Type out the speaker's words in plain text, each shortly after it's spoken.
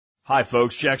Hi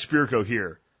folks, Jack Spirko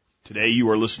here. Today you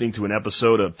are listening to an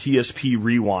episode of TSP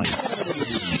Rewind.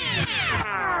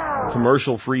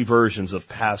 Commercial-free versions of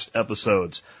past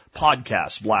episodes,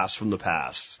 podcast blasts from the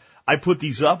past. I put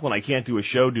these up when I can't do a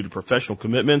show due to professional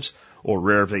commitments or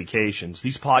rare vacations.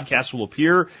 These podcasts will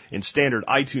appear in standard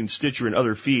iTunes, Stitcher, and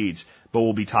other feeds, but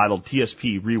will be titled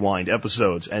TSP Rewind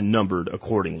episodes and numbered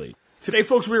accordingly. Today,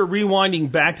 folks, we are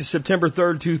rewinding back to September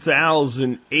 3rd,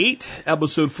 2008,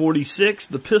 episode 46,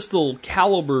 the pistol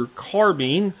caliber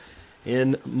carbine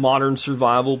in modern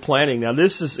survival planning. Now,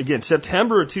 this is, again,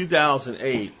 September of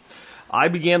 2008. I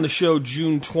began the show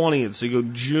June 20th, so you go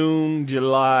June,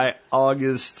 July,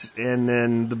 August, and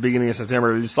then the beginning of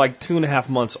September. It's like 2.5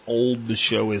 months old the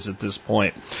show is at this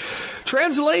point.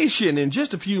 Translation, in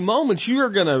just a few moments, you are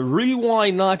going to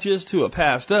rewind not just to a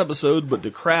past episode, but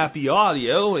to crappy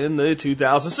audio in the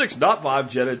 2006 .5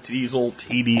 Jetta diesel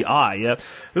TDI. Yeah,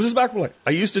 this is back when I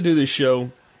used to do this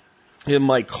show in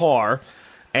my car,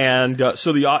 and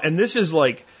this is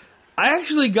like, I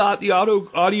actually got the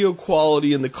audio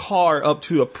quality in the car up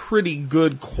to a pretty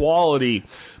good quality,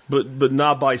 but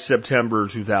not by September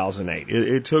 2008.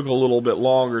 It took a little bit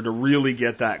longer to really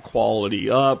get that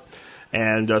quality up.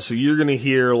 And so you're going to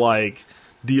hear like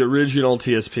the original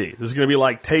TSP. This is going to be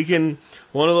like taking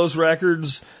one of those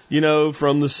records,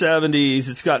 from the 70s.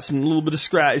 It's got some little bit of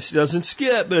scratch. It doesn't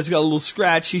skip, but it's got a little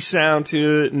scratchy sound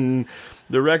to it. And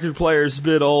the record player's a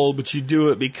bit old, but you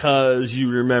do it because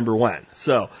you remember when.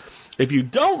 So if you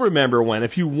don't remember when,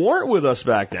 if you weren't with us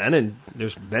back then, and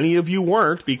there's many of you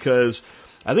weren't, because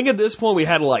I think at this point we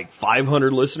had like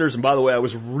 500 listeners, and by the way, I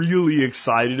was really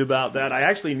excited about that. I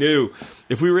actually knew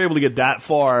if we were able to get that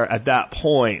far at that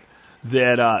point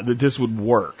that this would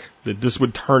work, that this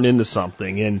would turn into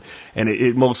something, and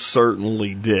it most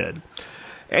certainly did.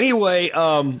 Anyway,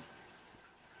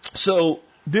 so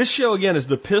this show again is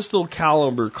the pistol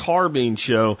caliber carbine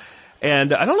show.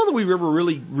 And I don't know that we've ever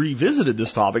really revisited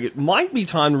this topic. It might be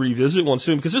time to revisit one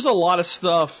soon because there's a lot of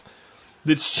stuff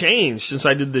that's changed since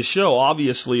I did this show,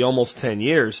 obviously almost 10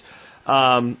 years.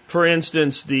 For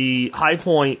instance, the high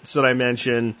points that I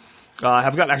mentioned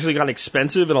have actually gotten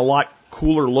expensive and a lot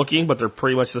cooler looking, but they're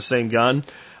pretty much the same gun.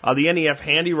 The NEF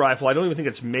Handy rifle, I don't even think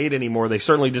it's made anymore. They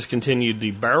certainly discontinued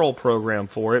the barrel program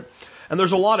for it. And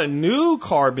there's a lot of new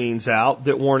carbines out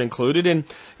that weren't included. And,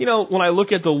 when I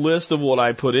look at the list of what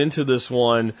I put into this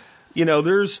one,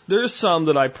 there's some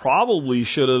that I probably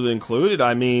should have included.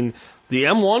 I mean, the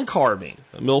M1 carbine,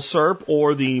 the Milsurp,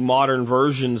 or the modern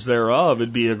versions thereof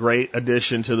would be a great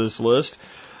addition to this list.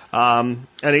 And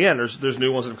again, there's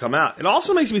new ones that have come out. It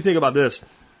also makes me think about this.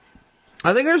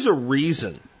 I think there's a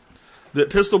reason that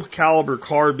pistol caliber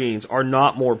carbines are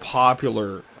not more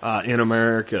popular in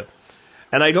America.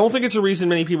 And I don't think it's a reason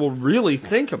many people really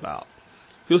think about.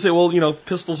 People say, well,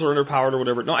 pistols are underpowered or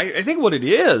whatever. No, I think what it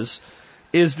is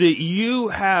that you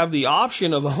have the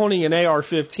option of owning an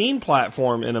AR-15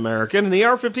 platform in America, and the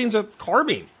AR-15 is a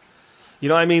carbine.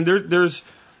 There's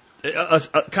a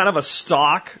kind of a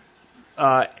stock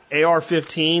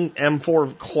AR-15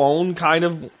 M4 clone kind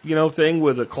of, thing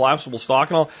with a collapsible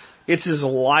stock and all. It's as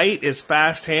light, as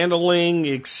fast handling,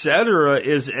 etc.,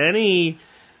 as any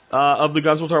of the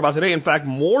guns we'll talk about today. In fact,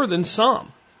 more than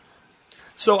some.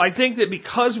 So I think that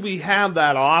because we have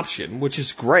that option, which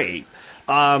is great,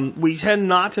 we tend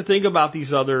not to think about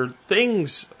these other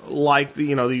things like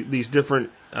these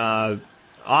different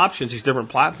options, these different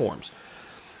platforms.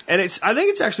 And I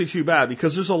think it's actually too bad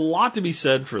because there's a lot to be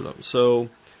said for them. So,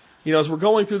 as we're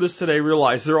going through this today,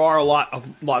 realize there are a lot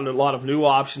of new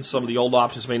options. Some of the old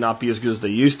options may not be as good as they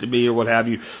used to be or what have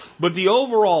you. But the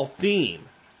overall theme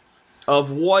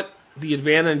of what the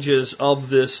advantages of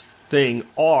this thing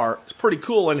are, it's pretty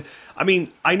cool. And I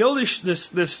mean, I know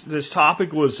this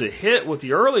topic was a hit with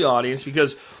the early audience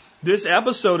because this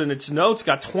episode in its notes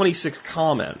got 26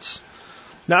 comments.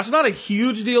 Now, it's not a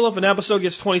huge deal if an episode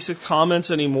gets 26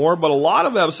 comments anymore, but a lot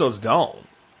of episodes don't.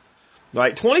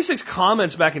 Right? 26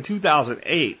 comments back in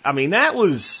 2008. I mean, that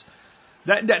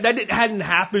hadn't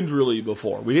happened really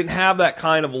before. We didn't have that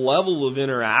kind of level of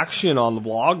interaction on the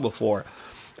blog before.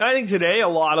 And I think today a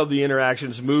lot of the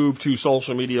interactions move to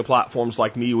social media platforms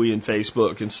like MeWe and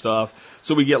Facebook and stuff,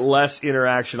 so we get less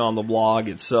interaction on the blog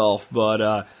itself.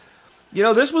 But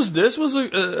this was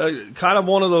a kind of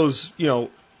one of those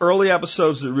early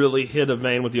episodes that really hit a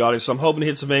vein with the audience. So I'm hoping it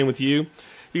hits a vein with you.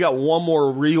 You got one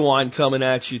more rewind coming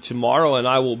at you tomorrow, and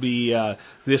I will be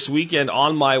this weekend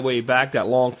on my way back, that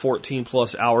long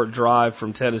 14-plus hour drive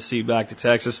from Tennessee back to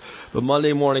Texas. But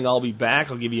Monday morning I'll be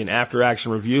back. I'll give you an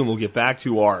after-action review, and we'll get back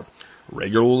to our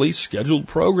regularly scheduled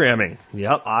programming.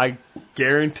 Yep, I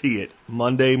guarantee it,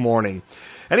 Monday morning.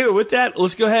 Anyway, with that,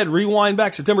 let's go ahead and rewind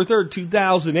back. September 3rd,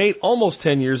 2008, almost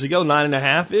 10 years ago,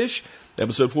 9.5-ish,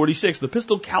 episode 46, the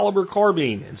pistol caliber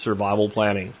carbine and survival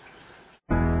planning.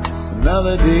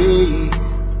 Another day,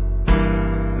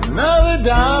 another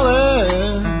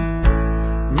dollar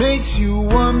makes you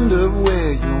wonder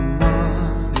where your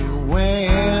money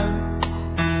went.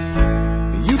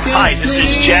 Hi, this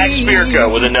is Jack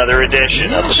Spirko with another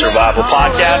edition of the Survival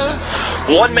Podcast.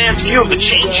 One man's view of the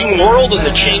changing world and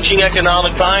the changing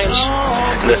economic times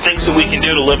and the things that we can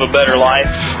do to live a better life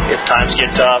if times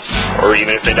get tough or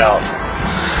even if they don't.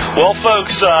 Well,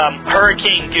 folks,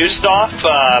 Hurricane Gustav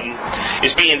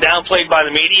is being downplayed by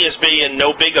the media as being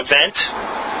no big event.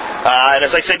 And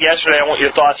as I said yesterday, I want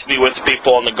your thoughts to be with the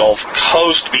people on the Gulf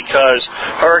Coast because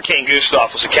Hurricane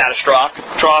Gustav was a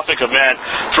catastrophic event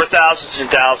for thousands and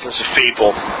thousands of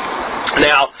people.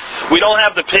 Now, we don't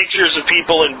have the pictures of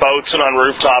people in boats and on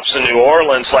rooftops in New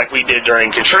Orleans like we did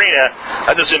during Katrina.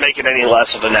 That doesn't make it any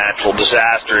less of a natural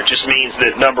disaster. It just means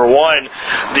that, number one,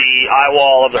 the eye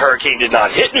wall of the hurricane did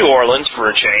not hit New Orleans for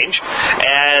a change,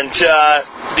 and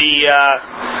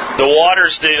the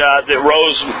waters that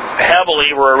rose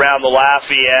heavily were around the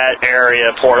Lafayette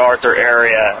area, Port Arthur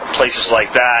area, places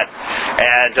like that,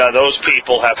 and those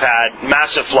people have had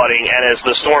massive flooding, and as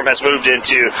the storm has moved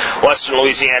into western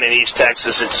Louisiana and East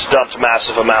Texas, it's dumped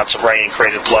massive amounts of rain and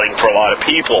created flooding for a lot of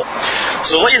people.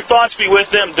 So let your thoughts be with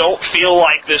them. Don't feel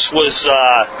like this was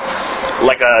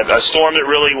like a storm that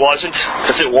really wasn't,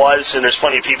 because it was, and there's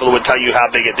plenty of people who would tell you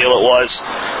how big a deal it was.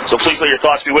 So please let your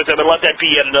thoughts be with them, and let that be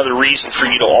yet another reason for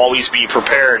you to always be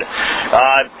prepared.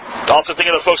 Also think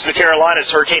of the folks in the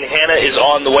Carolinas. Hurricane Hannah is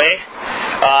on the way.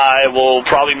 It will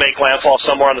probably make landfall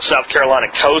somewhere on the South Carolina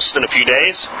coast in a few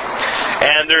days.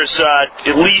 And there's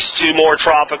at least two more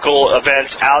tropical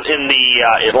events out in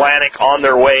the Atlantic on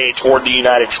their way toward the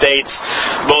United States.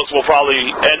 Both will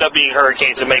probably end up being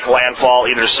hurricanes that make landfall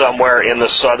either somewhere in the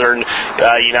southern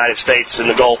United States in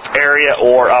the Gulf area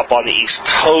or up on the East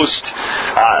Coast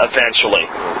eventually.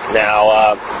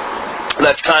 Now,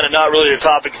 that's kind of not really the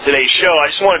topic of today's show. I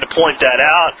just wanted to point that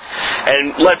out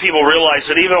and let people realize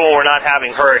that even when we're not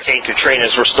having Hurricane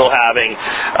Katrinas, we're still having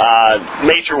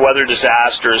major weather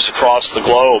disasters across the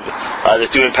globe that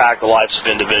do impact the lives of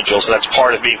individuals. So that's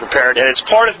part of being prepared, and it's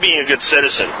part of being a good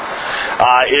citizen,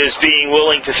 is being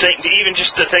willing to think, even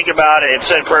just to think about it and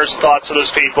send prayers and thoughts to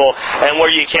those people, and where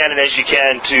you can and as you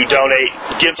can to donate,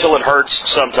 give till it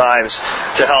hurts sometimes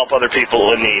to help other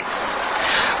people in need.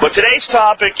 But today's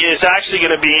topic is actually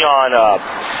going to be on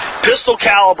pistol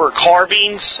caliber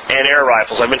carbines and air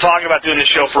rifles. I've been talking about doing this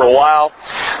show for a while.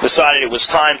 Decided it was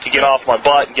time to get off my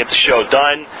butt and get the show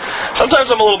done. Sometimes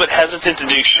I'm a little bit hesitant to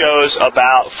do shows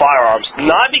about firearms.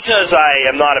 Not because I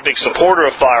am not a big supporter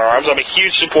of firearms. I'm a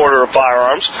huge supporter of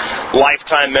firearms.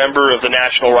 Lifetime member of the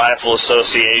National Rifle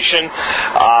Association.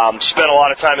 Spent a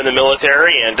lot of time in the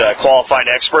military and qualified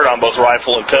expert on both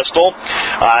rifle and pistol.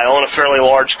 I own a fairly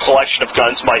large collection of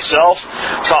guns myself.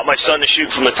 Taught my son to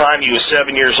shoot from the time he was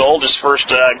 7 years old. His first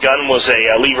gun was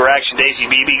a lever-action Daisy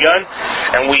BB gun,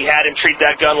 and we had him treat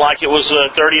that gun like it was a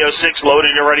 .30-06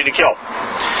 loaded and ready to kill,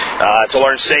 to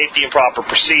learn safety and proper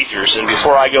procedures. And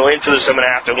before I go into this, I'm going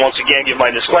to have to once again give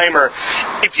my disclaimer.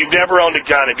 If you've never owned a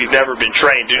gun, if you've never been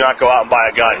trained, do not go out and buy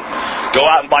a gun. Go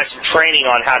out and buy some training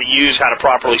on how to use, how to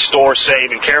properly store,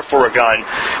 save, and care for a gun.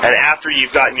 And after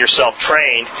you've gotten yourself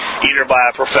trained, either by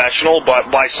a professional,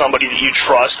 but by somebody that you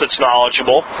trust that's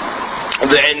knowledgeable,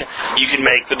 then you can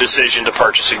make the decision to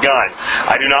purchase a gun.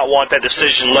 I do not want that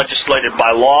decision legislated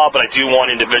by law, but I do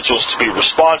want individuals to be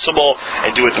responsible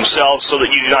and do it themselves so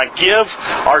that you do not give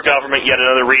our government yet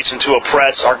another reason to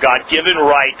oppress our God-given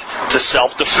right to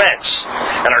self-defense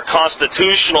and our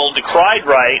constitutional decried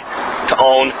right to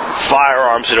own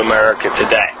firearms in America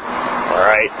today. All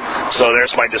right? So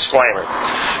there's my disclaimer.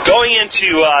 Going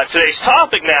into today's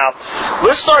topic now,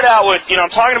 let's start out with, I'm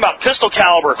talking about pistol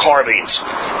caliber carbines.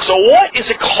 So what is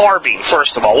a carbine,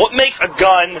 first of all? What makes a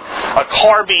gun a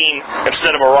carbine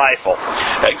instead of a rifle?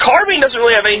 A carbine doesn't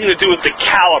really have anything to do with the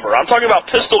caliber. I'm talking about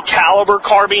pistol caliber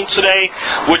carbines today,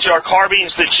 which are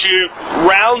carbines that shoot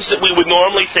rounds that we would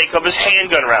normally think of as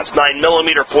handgun rounds.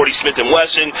 9mm, 40 Smith &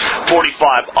 Wesson,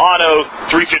 45 Auto,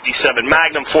 357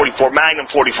 Magnum, 44 Magnum,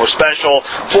 44 Special,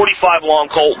 45 Long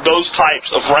Colt, those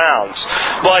types of rounds.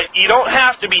 But you don't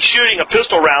have to be shooting a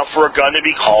pistol round for a gun to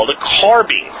be called a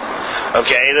carbine.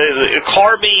 Okay, the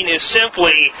carbine is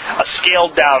simply a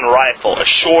scaled-down rifle, a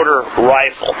shorter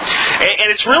rifle.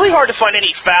 And it's really hard to find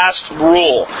any fast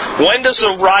rule. When does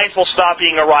a rifle stop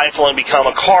being a rifle and become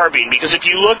a carbine? Because if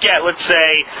you look at, let's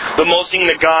say, the Mosin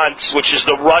Nagant, which is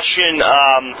the Russian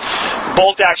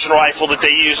bolt-action rifle that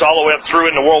they used all the way up through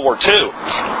into World War II,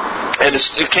 And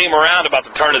it came around about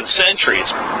the turn of the century.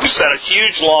 It's had a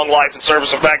huge long life in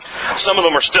service. In fact, some of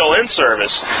them are still in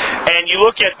service. And you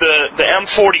look at the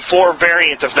M44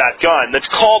 variant of that gun that's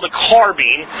called a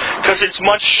carbine because it's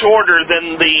much shorter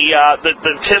than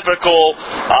the typical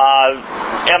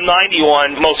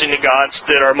M91 Mosin guns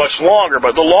that are much longer.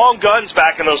 But the long guns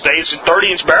back in those days had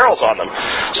 30-inch barrels on them.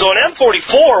 So an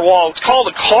M44, while it's called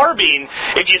a carbine,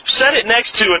 if you set it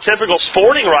next to a typical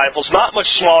sporting rifle, it's not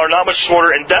much smaller, not much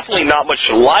shorter, and definitely not much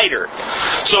lighter.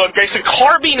 So okay, so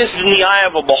carbine is in the eye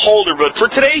of a beholder, but for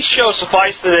today's show,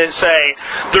 suffice to say,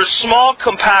 they're small,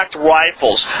 compact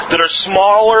rifles that are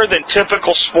smaller than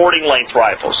typical sporting length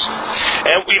rifles.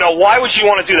 And, why would you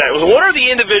want to do that? What are the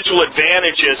individual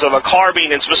advantages of a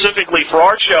carbine, and specifically for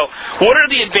our show, what are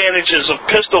the advantages of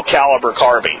pistol caliber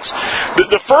carbines?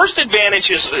 The first advantage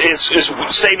is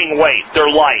saving weight.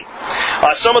 They're light.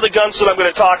 Some of the guns that I'm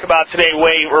going to talk about today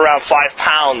weigh around 5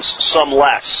 pounds, some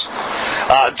less.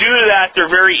 Due to that, they're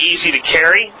very easy to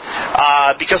carry.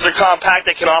 Because they're compact,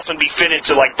 they can often be fit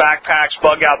into like backpacks,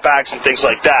 bug-out bags, and things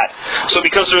like that. So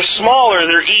because they're smaller,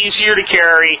 they're easier to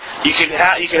carry. You can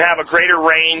have a greater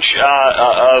range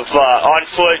of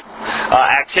on-foot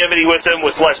activity with them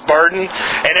with less burden.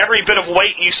 And every bit of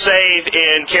weight you save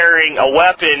in carrying a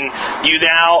weapon, you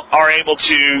now are able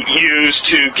to use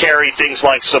to carry things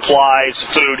like supplies,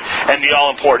 food, and the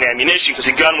all-important ammunition, because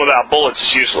a gun without bullets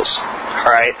is useless. All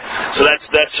right? So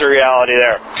that's the reality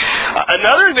there.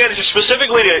 Another advantage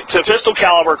specifically to pistol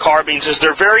caliber carbines is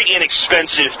they're very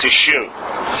inexpensive to shoot.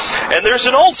 And there's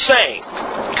an old saying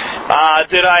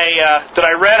that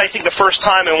I read, I think, the first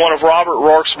time in one of Robert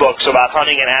Rourke's books about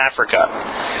hunting in Africa.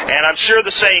 And I'm sure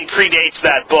the saying predates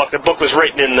that book. The book was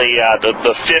written in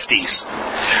the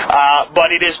 50s.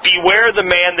 But it is, beware the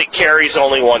man that carries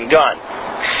only one gun.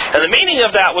 And the meaning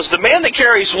of that was the man that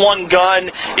carries one gun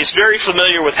is very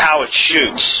familiar with how it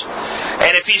shoots.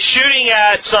 And if he's shooting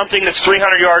at something that's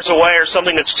 300 yards away, or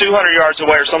something that's 200 yards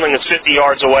away, or something that's 50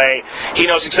 yards away, he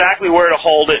knows exactly where to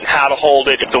hold it and how to hold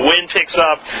it. If the wind picks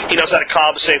up, he knows how to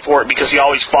compensate for it because he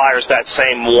always fires that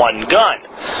same one gun.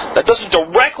 That doesn't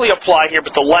directly apply here,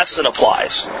 but the lesson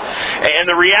applies. And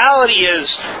the reality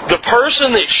is, the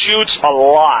person that shoots a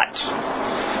lot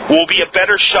will be a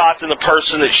better shot than the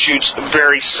person that shoots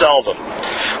very seldom.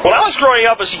 When I was growing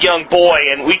up as a young boy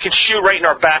and we could shoot right in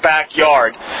our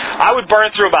backyard, I would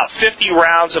burn through about 50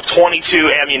 rounds of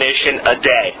 .22 ammunition a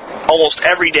day, almost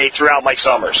every day throughout my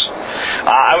summers.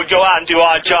 I would go out and do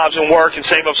odd jobs and work and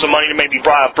save up some money to maybe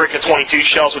buy a brick of .22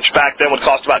 shells, which back then would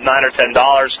cost about $9 or $10.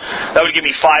 That would give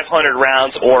me 500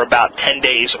 rounds or about 10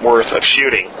 days worth of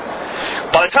shooting.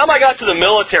 By the time I got to the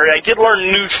military, I did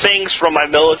learn new things from my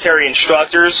military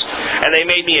instructors, and they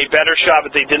made me a better shot,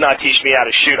 but they did not teach me how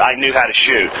to shoot. I knew how to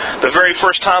shoot. The very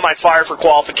first time I fired for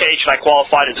qualification, I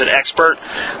qualified as an expert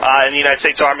in the United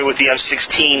States Army with the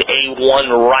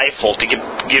M16A1 rifle, to give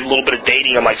a little bit of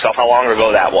dating on myself, how long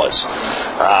ago that was.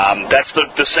 That's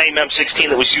the same M16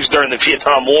 that was used during the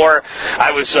Vietnam War.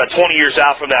 I was 20 years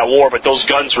out from that war, but those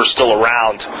guns were still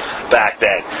around back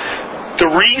then. The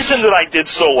reason that I did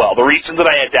so well, the reason that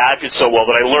I adapted so well,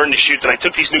 that I learned to shoot, that I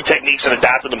took these new techniques and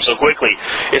adapted them so quickly,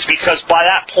 is because by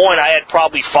that point I had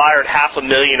probably fired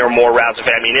 500,000 or more rounds of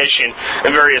ammunition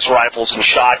in various rifles and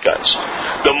shotguns.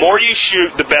 The more you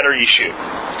shoot, the better you shoot.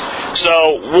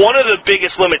 So one of the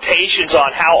biggest limitations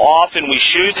on how often we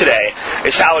shoot today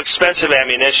is how expensive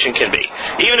ammunition can be.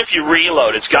 Even if you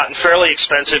reload, it's gotten fairly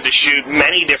expensive to shoot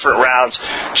many different rounds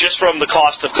just from the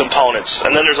cost of components.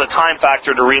 And then there's a time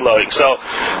factor to reloading. So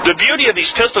the beauty of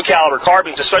these pistol caliber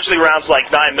carbines, especially rounds like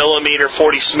 9mm,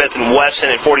 40 Smith & Wesson,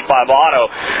 and 45 Auto,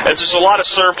 is there's a lot of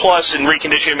surplus and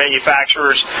reconditioning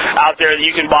manufacturers out there that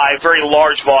you can buy very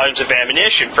large volumes of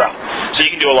ammunition from. So you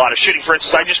can do a lot of shooting. For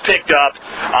instance, I just picked up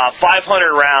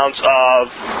 500 rounds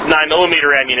of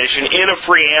 9mm ammunition in a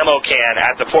free ammo can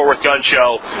at the Fort Worth Gun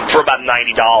Show for about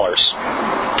 $90.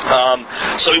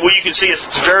 So what you can see is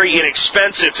it's very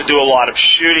inexpensive to do a lot of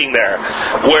shooting there.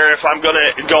 Where if I'm going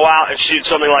to go out and shoot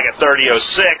something like a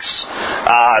 30-06,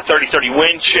 30-30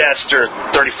 Winchester,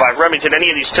 35 Remington, any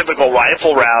of these typical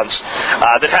rifle rounds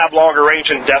that have longer range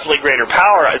and definitely greater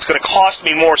power, it's going to cost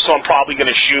me more, so I'm probably going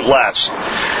to shoot less.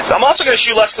 I'm also going to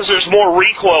shoot less because there's more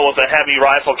recoil with a heavy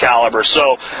rifle caliber.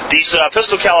 So these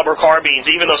pistol caliber carbines,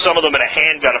 even though some of them in a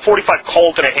handgun, a 45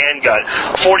 Colt in a handgun,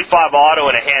 a 45 Auto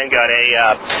in a handgun,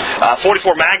 a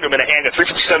 44 Magnum in a handgun,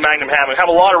 357 Magnum have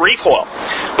a lot of recoil.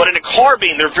 But in a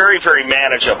carbine, they're very, very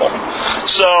manageable.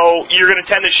 So you're going to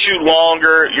tend to shoot long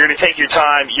longer, you're going to take your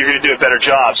time, you're going to do a better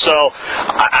job. So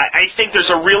I think there's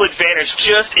a real advantage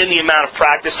just in the amount of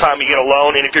practice time you get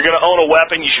alone. And if you're going to own a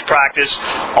weapon, you should practice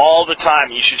all the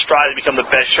time. You should strive to become the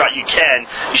best shot you can.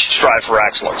 You should strive for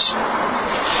excellence.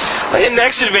 The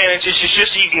next advantage is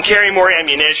just you can carry more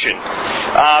ammunition.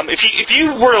 If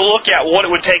you were to look at what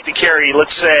it would take to carry,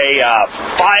 let's say,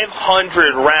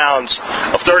 500 rounds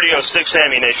of 30-06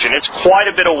 ammunition, it's quite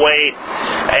a bit of weight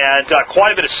and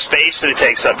quite a bit of space that it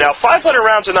takes up. Now, 500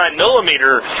 rounds of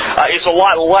 9mm is a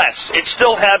lot less. It's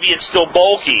still heavy, it's still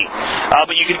bulky,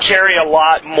 but you can carry a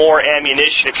lot more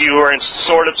ammunition if you were in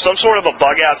some sort of a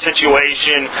bug-out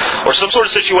situation or some sort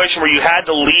of situation where you had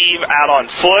to leave out on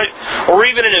foot or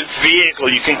even in a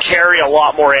vehicle. You can carry a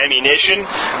lot more ammunition.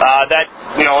 That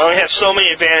only has so many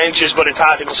advantages, but in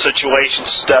tactical situations,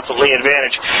 it's definitely an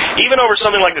advantage. Even over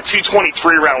something like the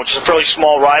 223 round, which is a fairly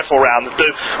small rifle round, that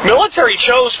the military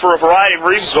chose for a variety of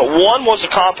reasons, but one was the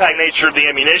compact nature of the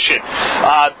ammunition.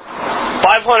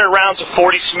 500 rounds of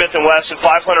 40 Smith & Wesson,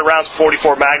 500 rounds of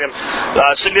 44 Magnum,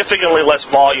 significantly less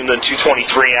volume than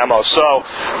 223 ammo. So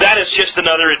that is just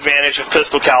another advantage of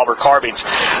pistol caliber carbines.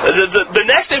 The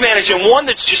next advantage, and one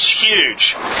that's just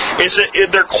huge, is that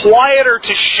they're quieter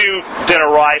to shoot than a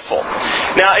rifle.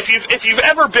 Now, if you've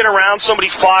ever been around somebody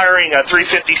firing a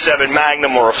 357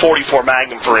 Magnum or a 44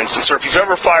 Magnum, for instance, or if you've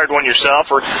ever fired one yourself,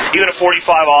 or even a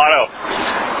 45 auto,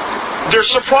 they're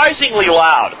surprisingly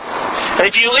loud. And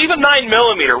if you leave a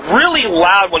 9mm really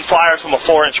loud when fired from a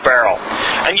 4-inch barrel,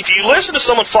 and if you listen to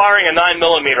someone firing a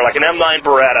 9mm, like an M9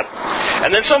 Beretta,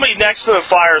 and then somebody next to them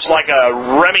fires like a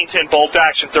Remington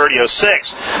bolt-action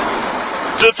 30-06,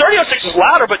 the 30-06 is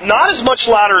louder, but not as much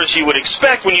louder as you would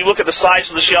expect when you look at the size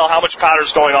of the shell, how much powder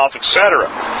is going off, etc.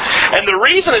 And the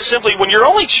reason is simply when you're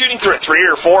only shooting through a 3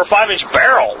 or 4 or 5-inch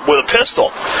barrel with a pistol,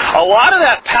 a lot of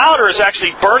that powder is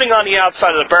actually burning on the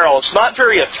outside of the barrel. It's not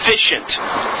very efficient.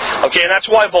 Okay, and that's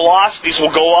why velocities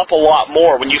will go up a lot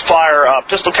more when you fire a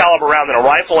pistol caliber round than a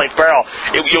rifle-length barrel.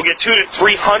 You'll get 200 to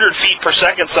 300 feet per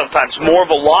second sometimes more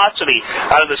velocity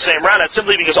out of the same round. That's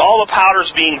simply because all the powder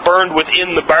is being burned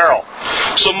within the barrel.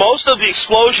 So most of the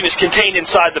explosion is contained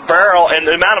inside the barrel, and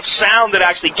the amount of sound that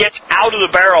actually gets out of the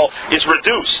barrel is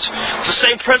reduced. It's the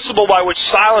same principle by which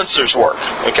silencers work,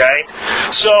 okay?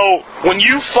 So when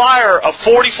you fire a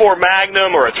 44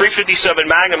 Magnum or a 357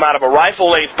 Magnum out of a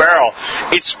rifle-length barrel,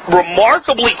 it's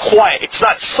remarkably quiet. It's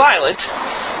not silent.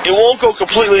 It won't go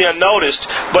completely unnoticed,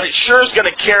 but it sure is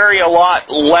going to carry a lot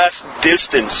less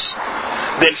distance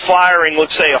than firing,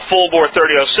 let's say, a full-bore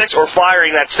 30-06 or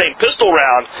firing that same pistol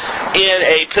round in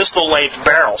a pistol-length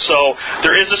barrel. So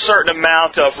there is a certain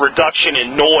amount of reduction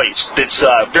in noise that's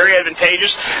very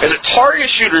advantageous. As a target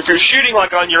shooter, if you're shooting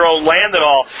like on your own land and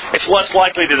all, it's less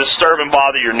likely to disturb and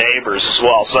bother your neighbors as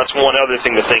well. So that's one other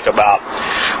thing to think about.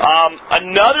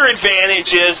 Another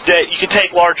advantage is that you can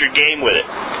take larger game with it.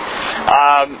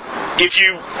 If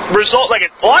you result, like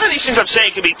a lot of these things I'm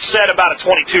saying can be said about a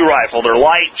 22 rifle. They're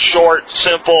light, short,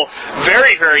 simple,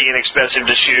 very, very inexpensive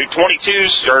to shoot.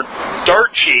 22s are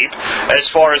dirt cheap as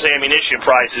far as ammunition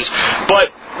prices,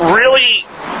 but really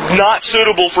not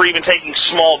suitable for even taking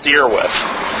small deer with.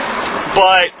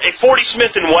 But a 40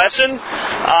 Smith & Wesson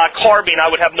carbine, I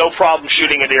would have no problem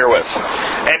shooting a deer with.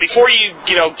 And before you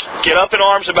get up in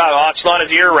arms about, it's not a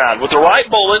deer round, with the right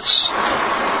bullets,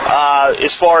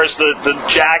 as far as the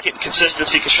jacket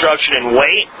consistency, construction, and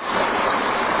weight,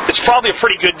 it's probably a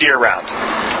pretty good deer round.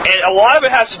 And a lot of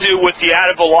it has to do with the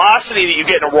added velocity that you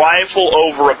get in a rifle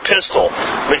over a pistol.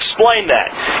 I'll explain that.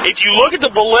 If you look at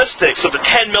the ballistics of the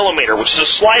 10mm, which is a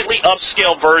slightly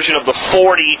upscale version of the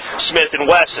 40 Smith &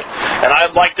 Wesson, and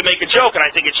I'd like to make a joke, and I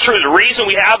think it's true, the reason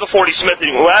we have the 40 Smith &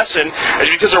 Wesson is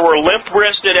because there were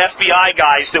limp-wristed FBI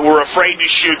guys that were afraid to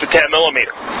shoot the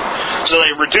 10mm. So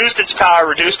they reduced its power,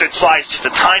 reduced its size just a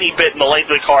tiny bit in the length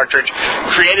of the cartridge,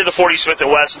 created the 40 Smith &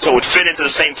 Wesson so it would fit into the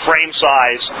same frame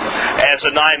size as a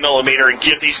 9mm and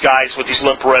give these guys with these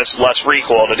limp wrists less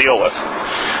recoil to deal with.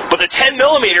 But the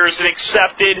 10mm is an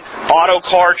accepted auto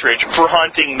cartridge for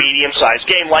hunting medium-sized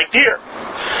game like deer.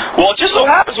 Well, it just so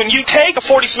happens when you take a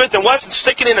 40 Smith & Wesson,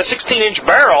 stick it in a 16-inch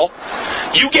barrel,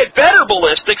 you get better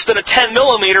ballistics than a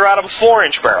 10mm out of a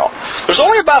 4-inch barrel. There's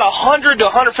only about 100 to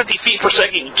 150 feet per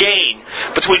second gain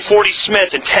between 40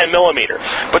 Smith and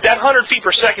 10mm. But that 100 feet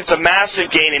per second is a massive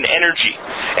gain in energy.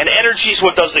 And energy is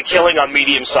what does the killing on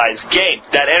medium-sized game.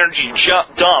 That energy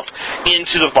dump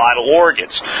into the vital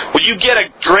organs. Well, you get a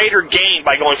greater gain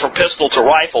by going from pistol to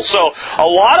rifle. So a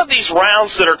lot of these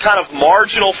rounds that are kind of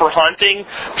marginal for hunting,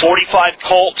 45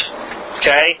 Colt,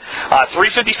 Okay?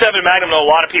 357 Magnum, I know a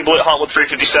lot of people that hunt with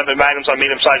 357 Magnums on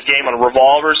medium-sized game on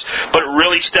revolvers, but it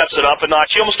really steps it up a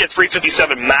notch. You almost get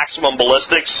 357 maximum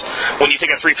ballistics when you take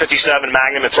a 357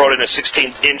 Magnum and throw it in a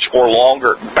 16th inch or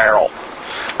longer barrel.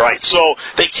 Right, so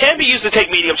they can be used to take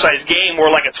medium-sized game where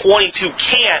like a 22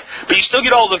 can't, but you still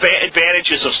get all the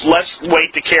advantages of less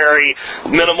weight to carry,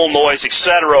 minimal noise,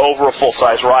 etc. over a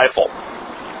full-size rifle.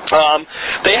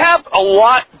 They have a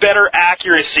lot better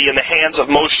accuracy in the hands of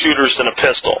most shooters than a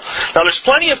pistol. Now, there's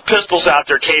plenty of pistols out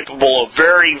there capable of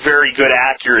very, very good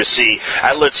accuracy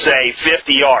at, let's say,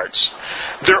 50 yards.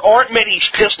 There aren't many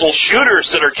pistol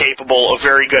shooters that are capable of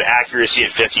very good accuracy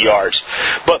at 50 yards.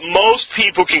 But most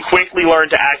people can quickly learn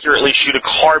to accurately shoot a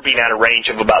carbine at a range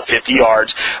of about 50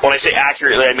 yards. When I say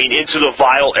accurately, I mean into the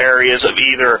vital areas of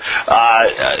either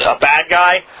a bad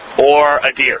guy or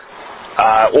a deer.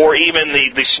 Or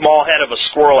even the small head of a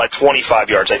squirrel at 25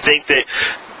 yards. I think that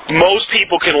most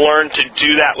people can learn to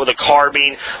do that with a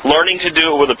carbine. Learning to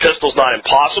do it with a pistol is not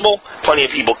impossible. Plenty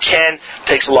of people can. It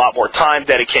takes a lot more time,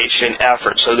 dedication,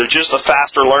 effort. So they're just a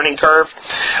faster learning curve,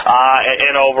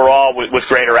 and overall with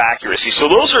greater accuracy. So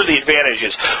those are the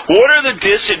advantages. What are the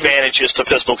disadvantages to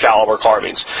pistol caliber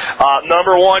carbines?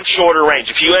 Number one, shorter range.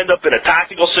 If you end up in a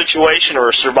tactical situation or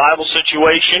a survival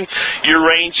situation, your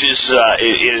range is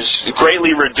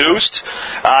greatly reduced.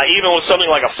 Even with something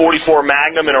like a 44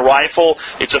 Magnum in a rifle,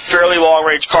 it's a fairly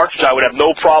long-range cartridge. I would have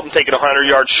no problem taking a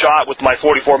 100-yard shot with my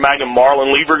 44 Magnum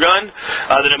Marlin lever gun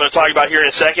that I'm going to talk about here in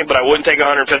a second, but I wouldn't take a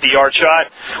 150-yard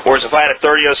shot. Whereas if I had a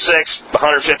 30-06,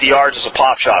 150 yards is a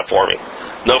pop shot for me.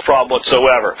 No problem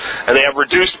whatsoever. And they have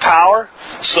reduced power,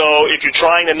 so if you're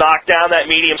trying to knock down that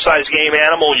medium-sized game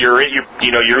animal, you're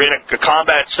in a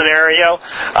combat scenario,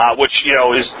 which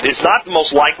is not the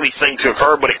most likely thing to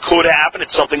occur, but it could happen.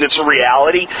 It's something that's a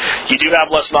reality. You do have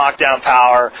less knockdown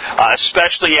power,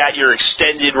 especially at your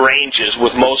extended ranges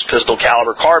with most pistol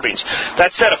caliber carbines.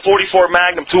 That said, a 44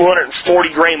 Magnum 240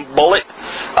 grain bullet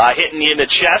hitting you in the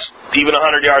chest, even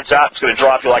 100 yards out, it's going to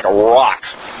drop you like a rock.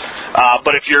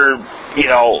 But if you're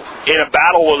in a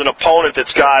battle with an opponent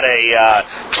that's got a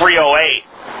 308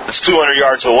 that's 200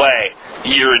 yards away,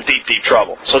 you're in deep, deep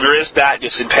trouble. So there is that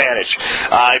disadvantage.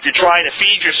 If you're trying to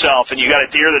feed yourself and you got a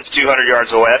deer that's 200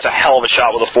 yards away, that's a hell of a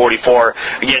shot with a 44.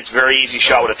 Again, it's a very easy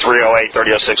shot with a 308,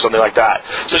 30-06, something like that.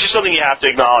 So it's just something you have to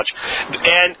acknowledge.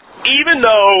 And even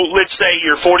though, let's say,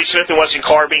 your 40 Smith & Wesson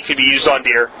carbine could be used on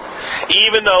deer,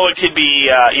 even though it could be,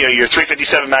 your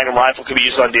 357 Magnum rifle could be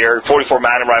used on deer, 44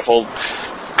 Magnum rifle,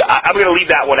 I'm going to leave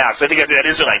that one out because I think that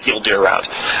is an ideal deer round.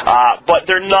 But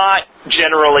they're not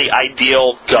generally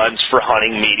ideal guns for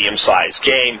hunting medium-sized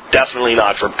game, definitely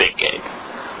not for big game.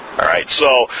 All right,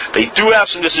 so they do have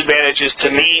some disadvantages. To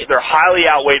me, they're highly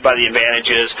outweighed by the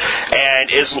advantages. And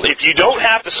if you don't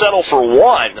have to settle for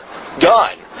one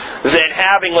gun, then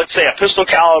having, let's say, a pistol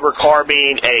caliber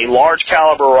carbine, a large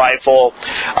caliber rifle,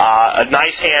 a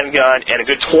nice handgun, and a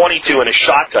good 22 and a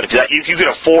shotgun, if you can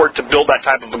afford to build that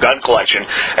type of a gun collection,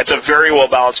 it's a very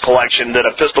well-balanced collection that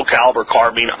a pistol caliber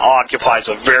carbine occupies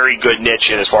a very good niche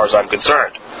in as far as I'm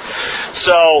concerned.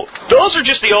 So those are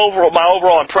just my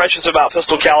overall impressions about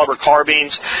pistol caliber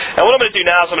carbines. And what I'm going to do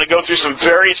now is I'm going to go through some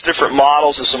various different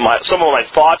models and some of my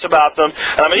thoughts about them.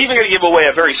 And I'm even going to give away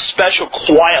a very special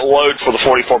quiet load for the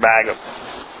 44 Magnum.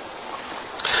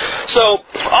 So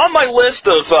on my list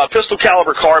of pistol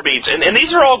caliber carbines, and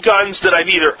these are all guns that I've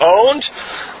either owned,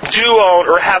 do own,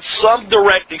 or have some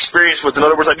direct experience with. In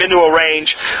other words, I've been to a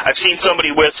range, I've seen somebody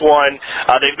with one,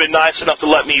 they've been nice enough to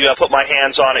let me put my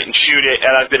hands on it and shoot it,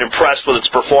 and I've been impressed with its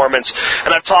performance,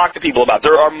 and I've talked to people about it.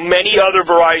 There are many other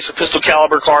varieties of pistol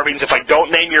caliber carbines. If I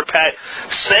don't name your pet,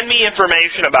 send me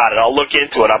information about it. I'll look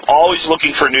into it. I'm always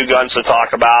looking for new guns to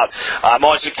talk about. I'm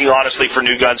always looking, honestly, for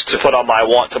new guns to put on my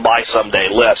want to buy someday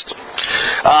list.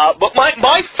 But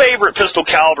my favorite pistol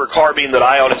caliber carbine that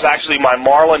I own is actually my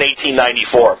Marlin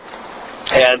 1894.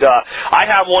 And I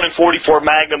have one in 44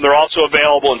 Magnum. They're also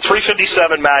available in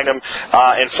 357 Magnum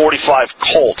and 45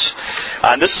 Colt.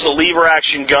 And this is a lever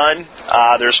action gun.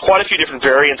 There's quite a few different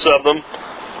variants of them.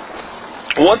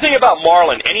 One thing about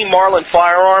Marlin, any Marlin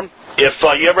firearm, if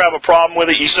you ever have a problem with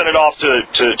it, you send it off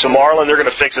to Marlin. They're going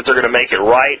to fix it. They're going to make it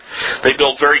right. They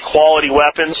build very quality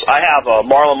weapons. I have a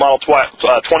Marlin Model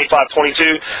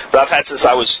 2522 that I've had since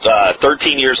I was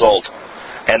 13 years old.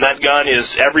 And that gun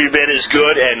is every bit as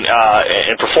good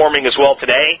and performing as well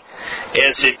today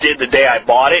as it did the day I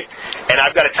bought it. And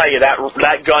I've got to tell you,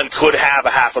 that gun could have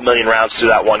 500,000 rounds through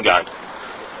that one gun.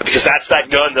 Because that's that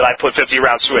gun that I put 50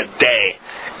 rounds through a day,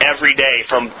 every day,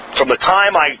 from the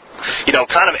time I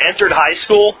kind of entered high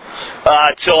school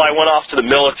till I went off to the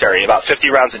military. About 50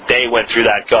 rounds a day went through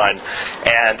that gun,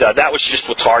 and that was just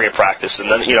with target practice. And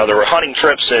then, there were hunting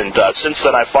trips, and since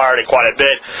then I fired it quite a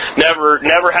bit.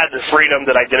 Never had the freedom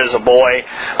that I did as a boy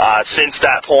since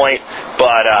that point,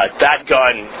 but that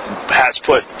gun has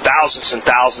put thousands and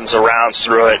thousands of rounds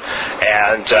through it,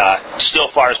 and still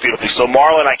fires beautifully. So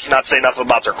Marlin, I cannot say enough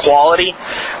about their quality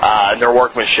and their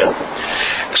workmanship.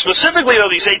 Specifically, though,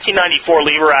 these 1894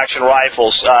 lever-action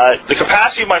rifles, the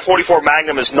capacity of my 44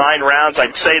 Magnum is 9 rounds.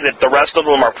 I'd say that the rest of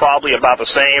them are probably about the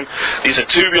same. These are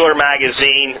tubular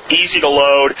magazine, easy to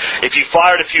load. If you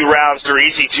fired a few rounds, they're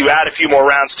easy to add a few more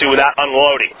rounds to without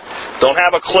unloading. Don't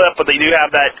have a clip, but they do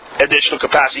have that additional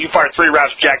capacity. You fire 3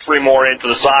 rounds, jack 3 more into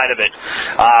the side of it.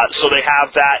 So they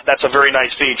have that. That's a very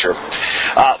nice feature.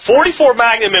 44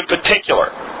 Magnum in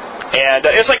particular. And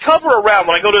as I cover around,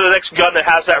 when I go to the next gun that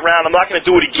has that round, I'm not going to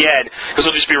do it again because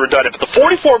it'll just be redundant. But the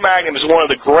 44 Magnum is one of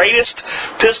the greatest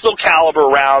pistol caliber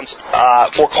rounds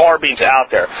for carbines out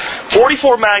there.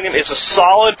 44 Magnum is a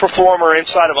solid performer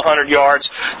inside of 100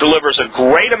 yards, delivers a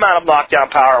great amount of knockdown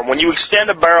power. And when you extend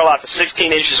a barrel out to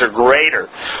 16 inches or greater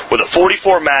with a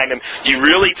 44 Magnum, you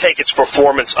really take its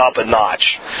performance up a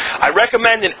notch. I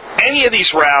recommend in any of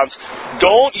these rounds,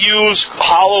 don't use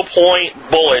hollow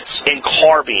point bullets in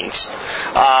carbines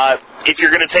if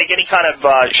you're going to take any kind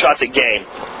of shots at game,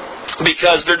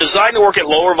 because they're designed to work at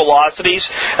lower velocities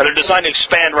and they're designed to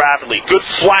expand rapidly. Good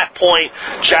flat point,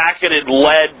 jacketed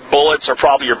lead bullets are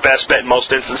probably your best bet in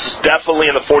most instances, definitely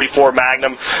in the 44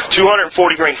 Magnum.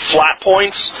 240 grain flat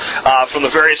points from the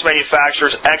various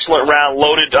manufacturers, excellent round,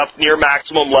 loaded up near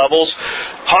maximum levels.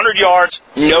 100 yards,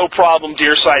 no problem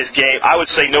deer-sized game. I would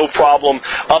say no problem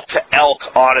up to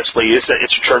elk, honestly. It's a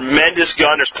tremendous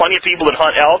gun. There's plenty of people that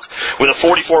hunt elk with a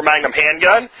 44 Magnum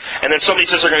handgun, and then somebody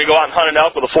says they're going to go out and hunt an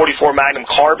elk with a 44 Magnum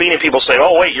carbine, and people say,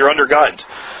 oh, wait, you're undergunned.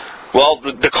 Well,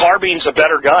 the carbine's a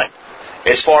better gun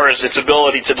as far as its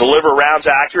ability to deliver rounds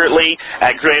accurately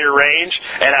at greater range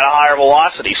and at a higher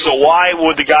velocity. So why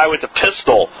would the guy with the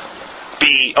pistol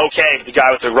be okay if the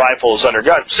guy with the rifle is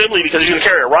undergunned? Simply because he's going to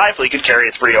carry a rifle. He could carry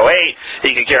a .308.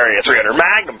 He could carry a .300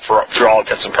 Magnum for all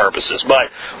intents and purposes. But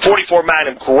 44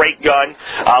 Magnum, great gun.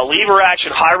 Lever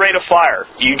action, high rate of fire.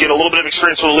 You get a little bit of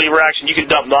experience with the lever action. You can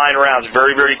dump 9 rounds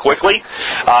very, very quickly,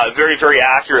 very, very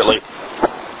accurately.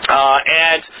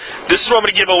 And this is where I'm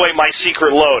going to give away my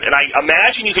secret load. And I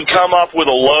imagine you could come up with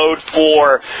a load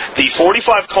for the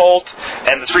 45 Colt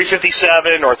and the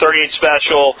 357 or 38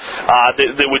 Special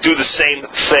that would do the same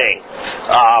thing.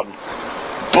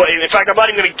 But in fact, I'm not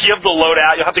even going to give the load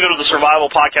out. You'll have to go to the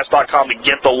survivalpodcast.com to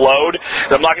get the load.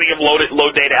 And I'm not going to give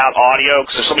load data out audio,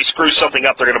 because if somebody screws something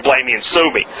up, they're going to blame me and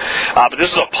sue me. But this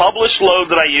is a published load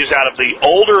that I use out of the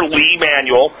older Lee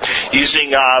manual,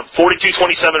 using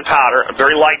 4227 powder, a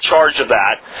very light charge of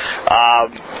that.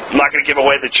 I'm not going to give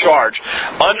away the charge.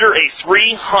 Under a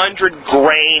 300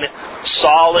 grain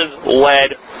solid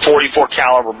lead 44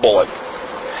 caliber bullet.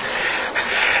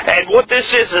 And what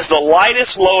this is the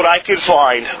lightest load I could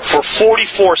find for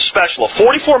 44 Special. A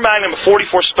 44 Magnum, a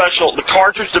 44 Special, the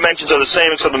cartridge dimensions are the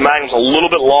same, except the Magnum's a little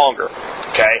bit longer.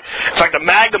 Okay? In fact, the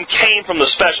Magnum came from the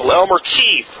Special. Elmer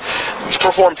Keith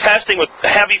performed testing with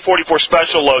heavy 44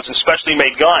 Special loads and specially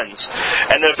made guns.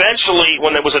 And then eventually,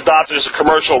 when it was adopted as a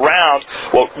commercial round,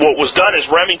 what was done is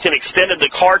Remington extended the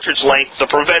cartridge length to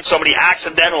prevent somebody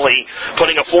accidentally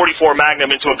putting a 44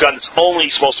 Magnum into a gun that's only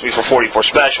supposed to be for 44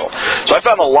 Special. So I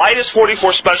found the lightest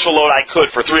 44 Special load I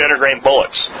could for 300 grain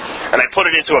bullets, and I put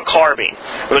it into a carbine.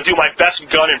 I'm going to do my best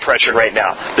gun impression right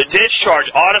now. The discharge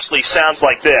honestly sounds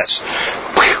like this.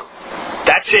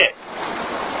 That's it.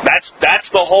 That's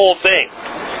the whole thing.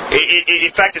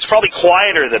 In fact, it's probably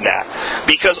quieter than that,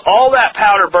 because all that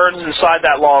powder burns inside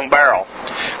that long barrel.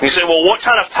 And you say, well, what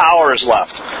kind of power is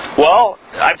left? Well,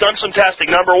 I've done some testing.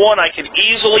 Number one, I can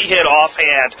easily hit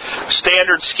offhand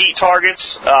standard skeet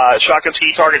targets, shotgun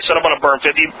skeet targets, set them on a berm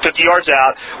 50 yards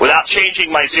out without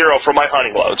changing my zero for my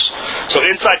hunting loads. So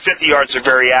inside 50 yards, they're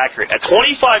very accurate. At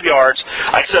 25 yards,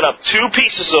 I set up 2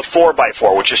 pieces of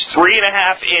 4x4, which is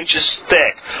 3.5 inches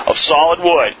thick of solid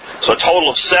wood, so a total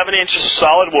of 7 inches of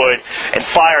solid wood, and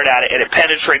fired at it, and it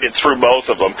penetrated through both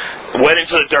of them. Went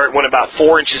into the dirt, went about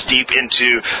 4 inches deep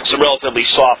into some relatively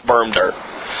soft berm dirt.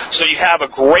 So you have a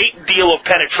great deal of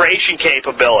penetration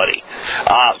capability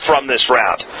from this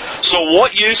round. So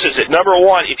what use is it? Number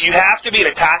one, if you have to be in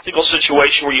a tactical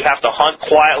situation where you have to hunt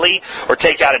quietly or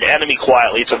take out an enemy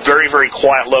quietly, it's a very, very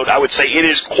quiet load. I would say it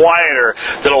is quieter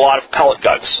than a lot of pellet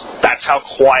guns. That's how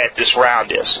quiet this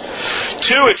round is.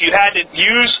 Two, if you had to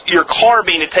use your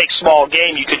carbine to take small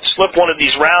game, you could slip one of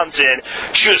these rounds in,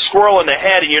 shoot a squirrel in the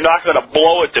head, and you're not going to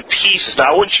blow it to pieces.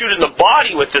 Now, I wouldn't shoot in the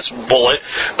body with this bullet,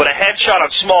 but a headshot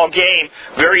on small game,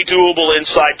 very doable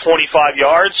inside 25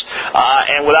 yards,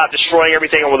 and without destroying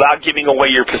everything and without giving away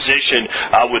your position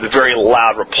with a very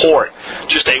loud report.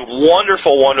 Just a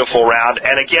wonderful, wonderful round.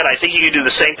 And again, I think you can do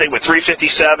the same thing with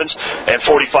 357s and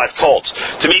 45 Colts.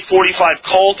 To me, 45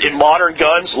 Colt in modern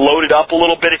guns, loaded up a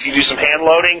little bit if you do some hand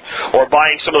loading, or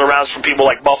buying some of the rounds from people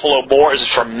like Buffalo Boar, is a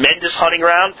tremendous hunting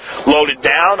round. Loaded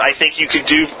down, I think you could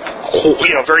do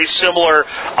very similar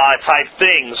type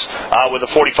things with a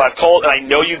 45 Colt, and I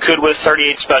know you could with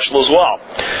 38 Special as well.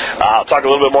 I'll talk a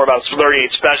little bit more about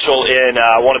 38 Special in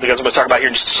one of the guns I'm going to talk about here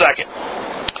in just a second.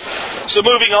 So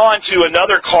moving on to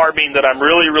another carbine that I'm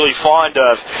really, really fond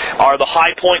of are the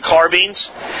High-Point carbines.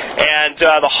 And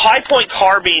the High-Point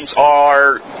carbines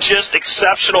are just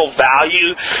exceptional value.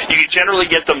 You can generally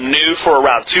get them new for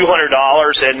around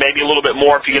 $200 and maybe a little bit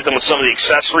more if you get them with some of the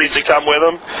accessories that come with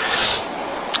them.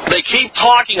 They keep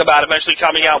talking about eventually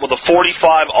coming out with a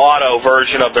 45 auto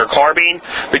version of their carbine.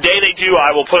 The day they do,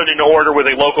 I will put it in order with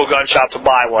a local gun shop to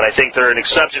buy one. I think they're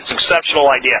it's an exceptional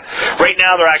idea. Right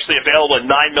now, they're actually available in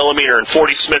 9mm and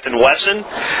 40 Smith & Wesson.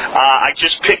 I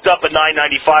just picked up a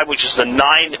 995, which is the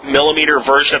 9mm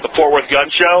version at the Fort Worth Gun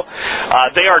Show.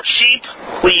 They are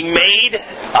cheaply made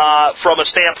from a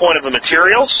standpoint of the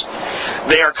materials.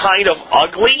 They are kind of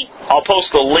ugly. I'll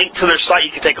post a link to their site.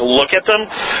 You can take a look at them.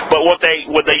 But what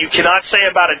you cannot say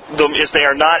about them is they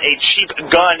are not a cheap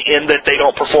gun in that they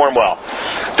don't perform well.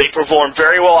 They perform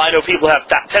very well. I know people have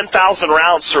 10,000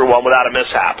 rounds through one without a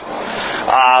mishap.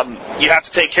 You have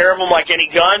to take care of them like any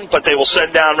gun, but they will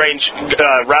send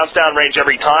rounds down range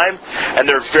every time, and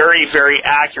they're very, very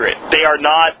accurate. They are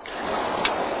not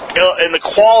in the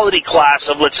quality class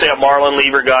of, let's say, a Marlin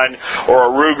lever gun or a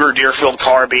Ruger Deerfield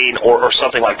carbine or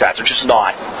something like that. They're just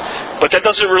not. But that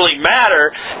doesn't really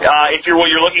matter if what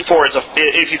you're looking for is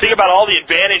if you think about all the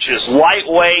advantages: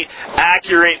 lightweight,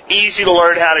 accurate, easy to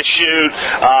learn how to shoot,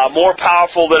 more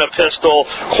powerful than a pistol,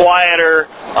 quieter.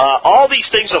 All these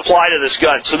things apply to this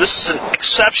gun. So this is an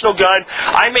exceptional gun.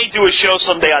 I may do a show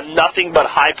someday on nothing but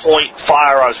High-Point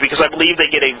firearms because I believe they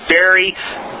get a very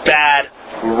bad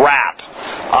rap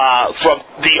from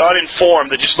the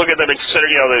uninformed that just look at them and consider,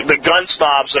 the gun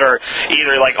snobs that are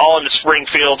either like all into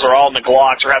Springfields or all into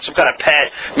Glocks or have some kind of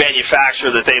pet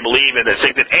manufacturer that they believe in, that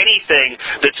think that anything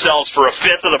that sells for a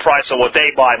fifth of the price of what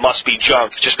they buy must be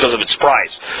junk just because of its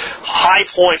price.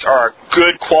 High-Points are a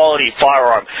good quality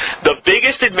firearm. The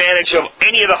biggest advantage of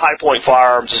any of the High-Point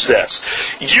firearms is this.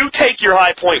 You take your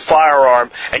High-Point firearm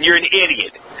and you're an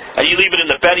idiot, and you leave it in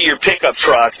the bed of your pickup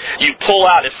truck, you pull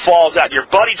out, it falls out, your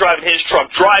buddy driving his truck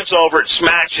drives over it,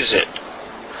 smashes it.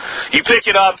 You pick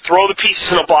it up, throw the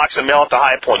pieces in a box, and mail it to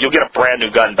High-Point. You'll get a brand new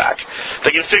gun back. If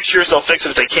they can fix yours, they'll fix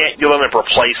it. If they can't, you'll end up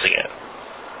replacing it.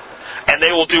 And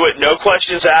they will do it, no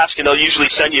questions asked, and they'll usually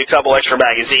send you a couple extra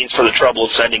magazines for the trouble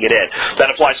of sending it in.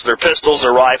 That applies to their pistols,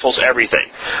 their rifles, everything.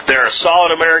 They're a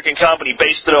solid American company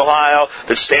based in Ohio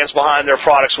that stands behind their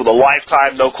products with a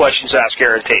lifetime, no questions asked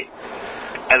guarantee.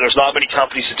 And there's not many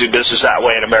companies that do business that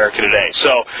way in America today.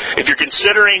 So if you're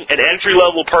considering an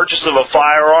entry-level purchase of a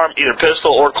firearm, either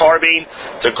pistol or carbine,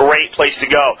 it's a great place to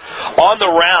go. On the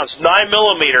rounds,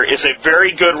 9mm is a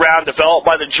very good round developed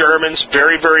by the Germans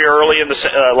very, very early in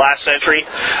the last century.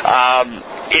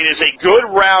 It is a good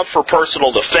round for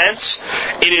personal defense.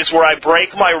 It is where I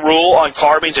break my rule on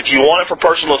carbines. If you want it for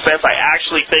personal defense, I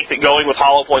actually think that going with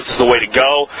hollow points is the way to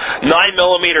go.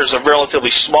 9mm is a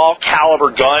relatively small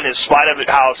caliber gun, in spite of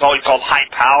how it's always called high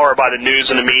power by the news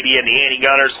and the media and the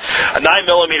anti-gunners. A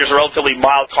 9mm is a relatively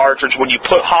mild cartridge. When you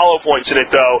put hollow points in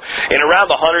it, though, in around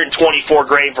the 124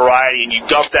 grain variety, and you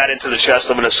dump that into the chest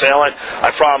of an assailant,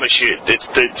 I promise you, it's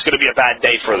going to be a bad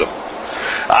day for them.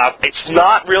 It's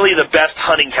not really the best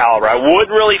hunting caliber. I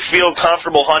wouldn't really feel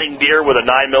comfortable hunting deer with a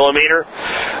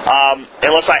 9mm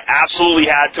unless I absolutely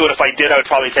had to, and if I did, I would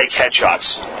probably take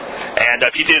headshots. And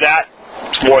if you do that,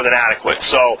 it's more than adequate.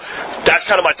 So that's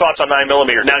kind of my thoughts on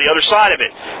 9mm. Now, the other side of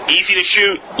it, easy to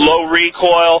shoot, low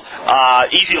recoil,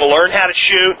 easy to learn how to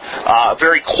shoot,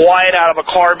 very quiet out of a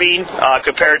carbine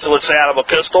compared to, let's say, out of a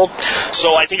pistol.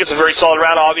 So I think it's a very solid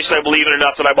round. Obviously, I believe in it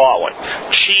enough that I bought one.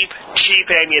 Cheap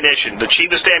ammunition, the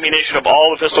cheapest ammunition of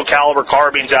all the pistol caliber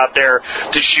carbines out there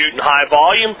to shoot in high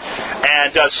volume.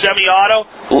 And semi-auto,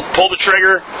 pull the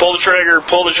trigger,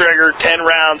 10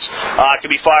 rounds can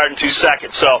be fired in 2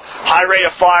 seconds. So high rate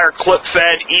of fire,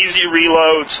 clip-fed, easy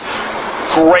reloads,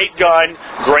 great gun,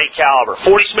 great caliber.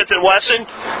 40 Smith & Wesson,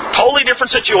 totally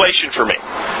different situation for me.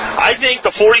 I think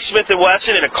the 40 Smith &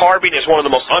 Wesson in a carbine is one of the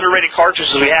most underrated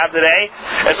cartridges we have today.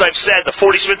 As I've said, the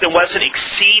 40 Smith & Wesson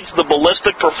exceeds the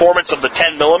ballistic performance of the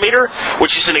 10mm,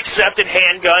 which is an accepted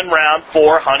handgun round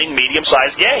for hunting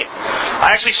medium-sized game.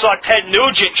 I actually saw Ted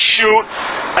Nugent shoot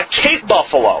a Cape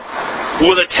buffalo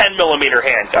with a 10mm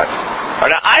handgun.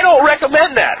 Now, I don't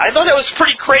recommend that. I thought that was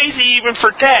pretty crazy even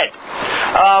for Ted.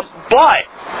 But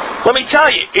let me tell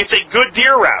you, it's a good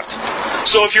deer round.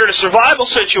 So if you're in a survival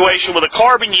situation with a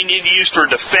carbine you need to use for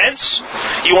defense,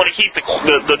 you want to keep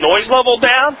the noise level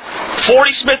down,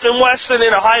 40 Smith & Wesson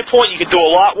in a high point, you can do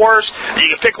a lot worse. You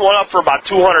can pick one up for about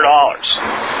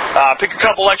 $200. Pick a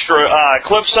couple extra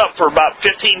clips up for about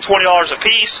 $15, $20 a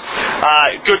piece.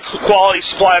 Good quality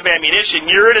supply of ammunition.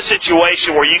 You're in a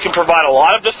situation where you can provide a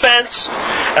lot of defense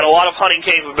and a lot of hunting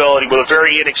capability with a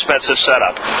very inexpensive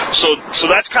setup. So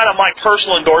that's kind of my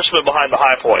personal endorsement behind the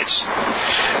high points.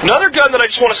 Another gun that I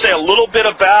just want to say a little bit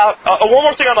about, one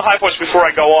more thing on the high points before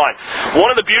I go on. One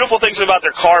of the beautiful things about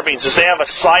their carbines is they have a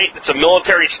sight that's a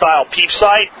military-style peep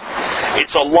sight.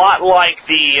 It's a lot like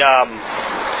the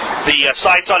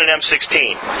sights on an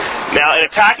M16. Now, in a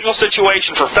tactical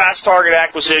situation for fast target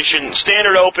acquisition,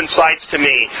 standard open sights to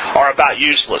me are about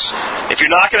useless. If you're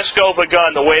not going to scope a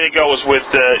gun, the way to go is with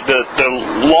the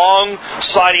long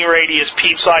sighting radius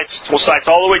peep sights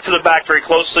all the way to the back, very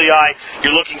close to the eye.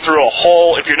 You're looking through a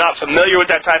hole. If you're not familiar with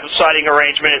that type of sighting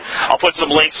arrangement, I'll put some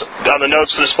links on the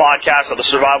notes to this podcast on the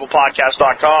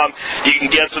survivalpodcast.com. You can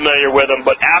get familiar with them,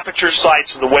 but aperture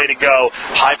sights are the way to go.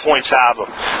 High points have them.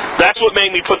 That's what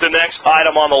made me put the next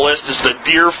item on the list is the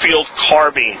Deerfield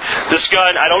Carbine. This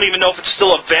gun, I don't even know if it's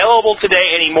still available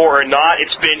today anymore or not.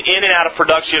 It's been in and out of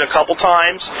production a couple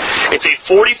times. It's a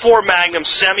 44 Magnum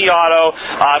semi-auto.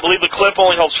 I believe the clip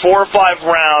only holds 4 or 5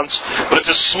 rounds, but it's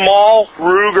a small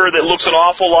Ruger that looks an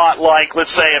awful lot like,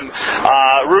 let's say, a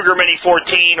Ruger Mini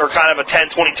 14 or kind of a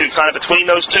 1022, kind of between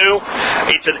those two.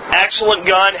 It's an excellent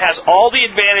gun, has all the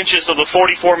advantages of the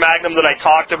 44 Magnum that I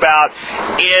talked about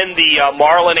in the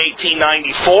Marlin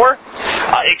 1894.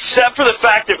 Except for the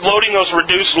fact that loading those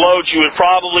reduced loads, you would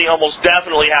probably almost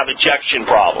definitely have ejection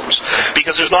problems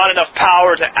because there's not enough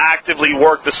power to actively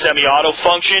work the semi-auto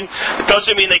function. It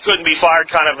doesn't mean they couldn't be fired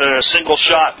kind of in a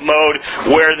single-shot mode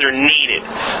where they're needed.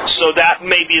 So that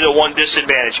may be the one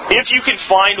disadvantage. If you can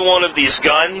find one of these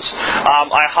guns,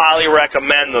 I highly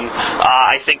recommend them.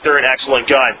 I think they're an excellent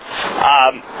gun.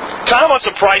 Kind of on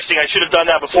some pricing, I should have done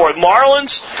that before.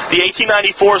 Marlins, the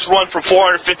 1894s run from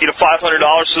 $450 to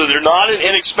 $500, so they're not an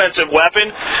inexpensive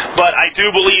weapon, but I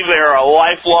do believe they're a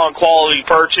lifelong quality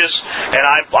purchase, and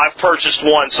I've purchased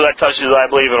one, so that touches that I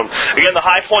believe in them. Again, the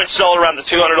high points sell around the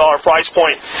 $200 price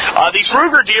point. These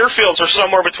Ruger Deerfields are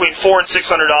somewhere between $400 and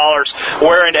 $600,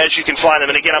 where and as you can find them.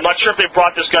 And again, I'm not sure if they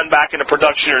brought this gun back into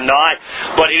production or not,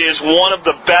 but it is one of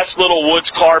the best little woods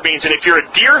carbines, and if you're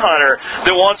a deer hunter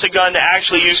that wants a gun to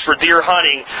actually use for deer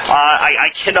hunting, I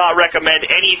cannot recommend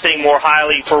anything more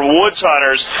highly for woods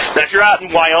hunters than if you're out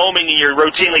in Wyoming and you're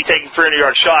routinely taking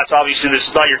 300-yard shots. Obviously, this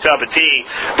is not your cup of tea,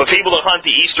 but people that hunt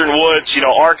the eastern woods,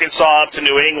 Arkansas up to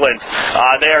New England,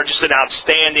 they are just an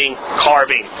outstanding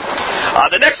carbine.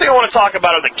 The next thing I want to talk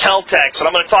about are the Kel-Tecs, and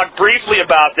I'm going to talk briefly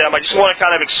about them. I just want to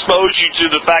kind of expose you to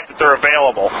the fact that they're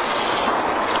available.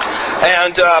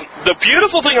 And the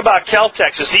beautiful thing about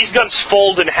Kel-Tecs is these guns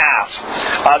fold in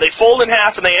half. They fold in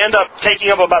half, and they end up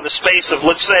taking up about the space of,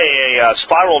 let's say, a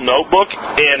spiral notebook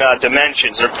in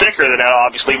dimensions. They're thicker than that,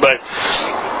 obviously, but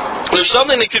there's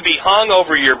something that could be hung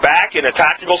over your back in a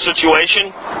tactical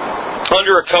situation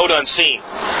under a coat unseen.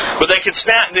 But they can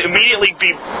immediately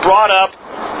be brought up,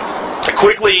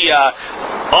 quickly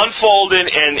unfolded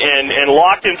and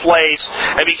locked in place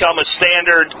and become a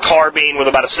standard carbine with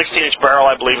about a 16-inch barrel,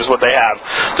 I believe is what they have.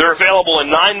 They're available in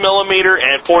 9mm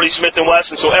and 40 Smith &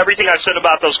 Wesson, so everything I've said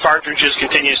about those cartridges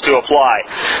continues to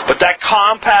apply. But that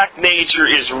compact nature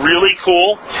is really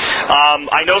cool.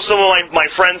 I know some of my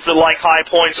friends that like high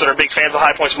points, that are big fans of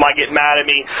high points, might get mad at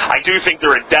me. I do think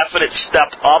they're a definite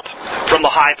step up from the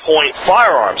high point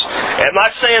firearms. And I'm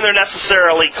not saying they're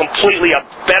necessarily completely a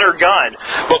better gun,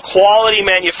 but quality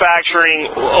manufacturing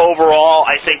overall,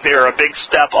 I think they're a big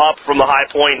step up from the high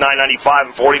point 995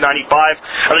 and 4095,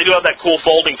 and they do have that cool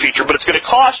folding feature, but it's going to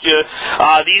cost you,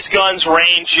 these guns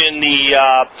range in the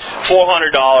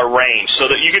 $400 range, so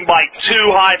that you can buy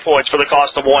 2 high points for the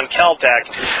cost of 1 Kel-Tec,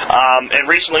 and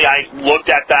recently I looked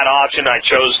at that option. I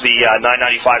chose the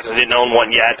 995 because I didn't own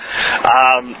one yet,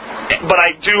 but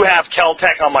I do have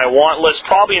Kel-Tec on my want list,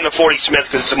 probably in the 40 Smith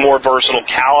because it's a more versatile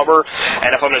caliber,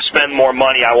 and if I'm going to spend more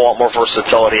money, I want more versatility.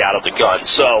 versatility out of the gun.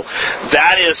 So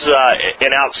that is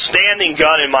an outstanding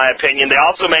gun in my opinion. They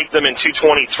also make them in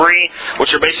 223,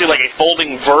 which are basically like a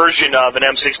folding version of an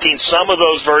M16. Some of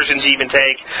those versions even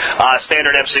take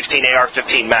standard M16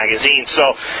 AR-15 magazines.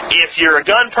 So if you're a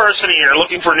gun person and you're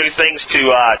looking for new things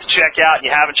to check out and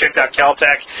you haven't checked out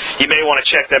Kel-Tec, you may want to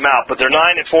check them out. But they're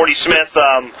 9 and 40 Smith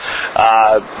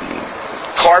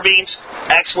carbines,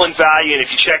 excellent value, and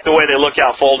if you check the way they look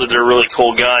out folded, they're a really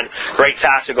cool gun, great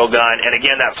tactical gun, and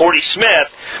again, that 40 Smith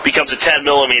becomes a 10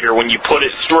 millimeter when you put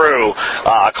it through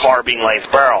a carbine length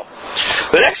barrel.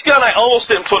 The next gun I almost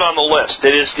didn't put on the list.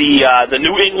 It is the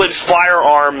New England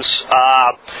Firearms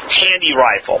handy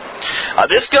rifle.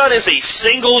 This gun is a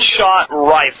single-shot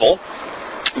rifle,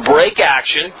 break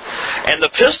action, and the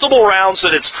pistol rounds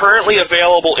that it's currently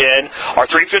available in are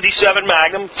 357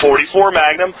 Magnum, 44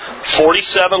 Magnum,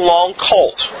 47 long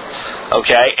Colt,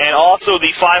 okay, and also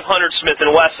the 500 Smith &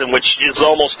 Wesson, which is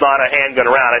almost not a handgun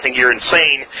round. I think you're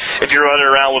insane if you're running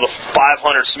around with a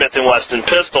 500 Smith & Wesson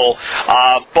pistol,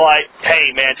 but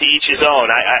hey, man, to each his own.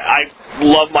 I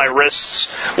love my wrists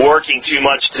working too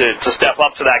much to step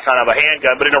up to that kind of a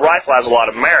handgun, but in a rifle has a lot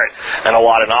of merit and a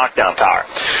lot of knockdown power.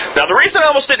 Now, the reason I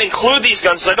almost didn't include these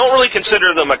guns is I don't really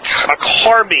consider them a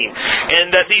carbine,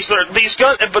 and that these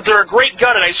guns, but they're a great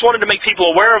gun, and I just wanted to make people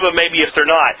aware of them, maybe if they're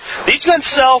not. These guns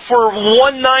sell for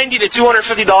 $190 to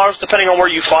 $250, depending on where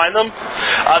you find them.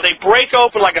 They break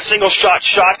open like a single-shot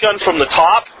shotgun from the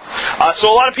top. So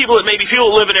a lot of people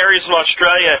people live in areas in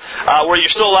Australia where you're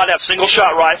still allowed to have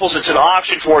single-shot rifles. It's an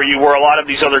option for you where a lot of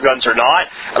these other guns are not.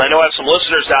 And I know I have some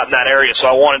listeners out in that area, so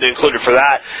I wanted to include it for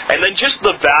that. And then just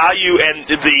the value and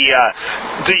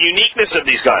the uniqueness of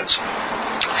these guns.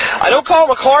 I don't call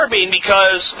them a carbine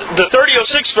because the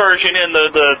 3006 version and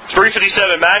the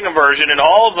 357 Magnum version and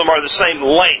all of them are the same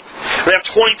length. They have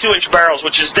 22-inch barrels,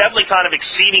 which is definitely kind of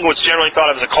exceeding what's generally thought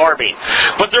of as a carbine.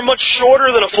 But they're much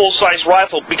shorter than a full-size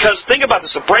rifle because, think about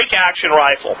this, a break-action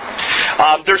rifle.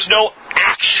 There's no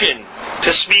action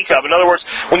to speak of. In other words,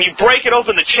 when you break it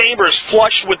open, the chamber is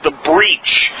flush with the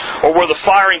breech or where the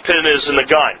firing pin is in the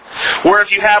gun. Where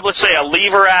if you have, let's say, a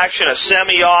lever action, a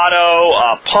semi-auto,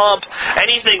 a pump,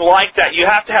 anything like that, you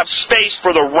have to have space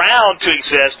for the round to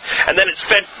exist, and then it's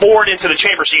fed forward into the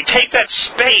chamber. So you take that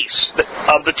space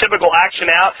of the typical action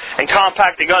out and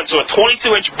compact the gun. So a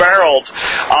 22-inch barreled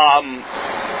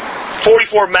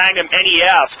 44 Magnum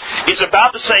NEF is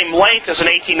about the same length as an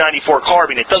 1894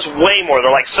 carbine. It does way more. They're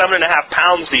like 7.5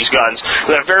 pounds, these guns.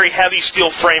 They have very heavy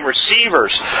steel frame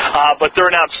receivers, but they're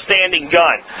an outstanding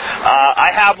gun.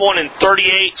 I have one in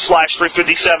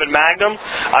 38/357 Magnum.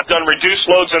 I've done reduced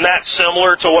loads on that,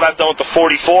 similar to what I've done with the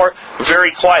 44.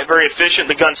 Very quiet, very efficient.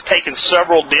 The gun's taken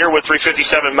several deer with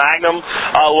 357 Magnum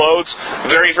loads.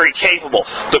 Very, very capable.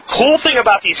 The cool thing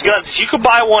about these guns is you can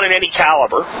buy one in any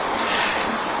caliber,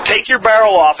 take your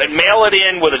barrel off and mail it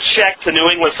in with a check to New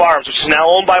England Firearms, which is now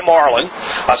owned by Marlin.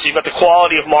 So you've got the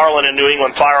quality of Marlin and New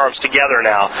England Firearms together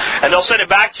now. And they'll send it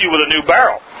back to you with a new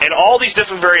barrel. And all these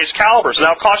different various calibers. And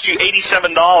that'll cost you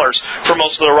 $87 for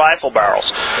most of the rifle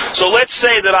barrels. So let's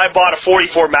say that I bought a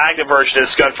 44 Magnum version of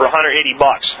this gun for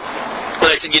 $180.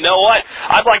 And I said, you know what?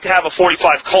 I'd like to have a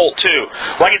 45 Colt too.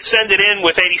 Well, I could send it in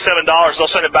with $87. They'll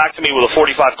send it back to me with a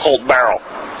 45 Colt barrel.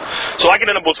 So I could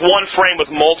end up with one frame with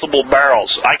multiple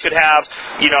barrels. I could have,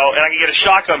 and I could get a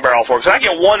shotgun barrel for it. Because I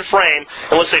get one frame,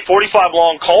 and let's say 45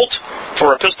 long Colt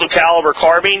for a pistol caliber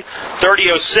carbine,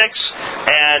 30-06,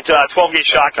 and 12-gauge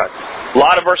shotgun. A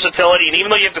lot of versatility, and even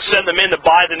though you have to send them in to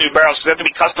buy the new barrels because they have to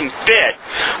be custom fit,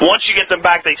 once you get them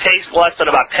back, they take less than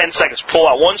about 10 seconds. Pull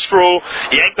out one screw,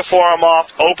 yank the forearm off,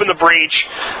 open the breech,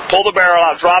 pull the barrel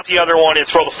out, drop the other one, and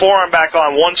throw the forearm back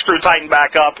on, one screw tighten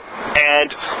back up,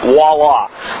 and voila.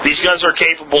 These guns are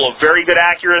capable of very good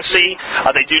accuracy.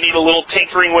 They do need a little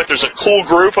tinkering with. There's a cool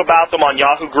group about them on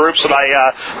Yahoo groups that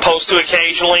I post to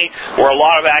occasionally where a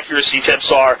lot of accuracy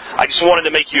tips are. I just wanted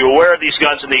to make you aware of these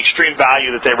guns and the extreme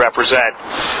value that they represent.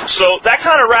 So that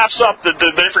kind of wraps up the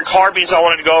different carbines I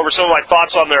wanted to go over, some of my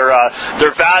thoughts on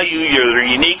their value, their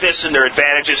uniqueness, and their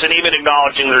advantages, and even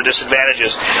acknowledging their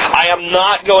disadvantages. I am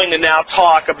not going to now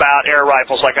talk about air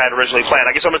rifles like I had originally planned.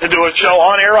 I guess I'm going to do a show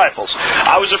on air rifles.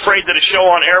 I was afraid that a show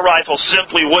on air rifles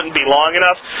simply wouldn't be long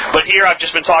enough, but here I've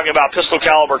just been talking about pistol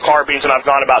caliber carbines, and I've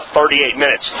gone about 38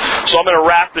 minutes. So I'm going to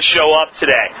wrap the show up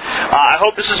today. I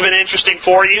hope this has been interesting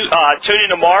for you. Tune in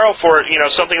tomorrow for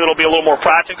something that'll be a little more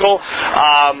practical.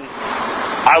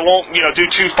 I won't, do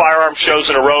 2 firearm shows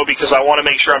in a row because I want to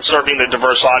make sure I'm serving the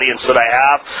diverse audience that I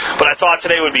have. But I thought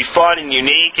today would be fun and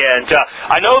unique, and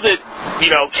I know that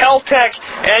Kel-Tec,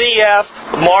 NEF,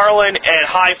 Marlin, and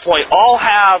High Point all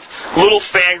have little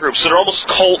fan groups that are almost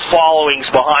cult followings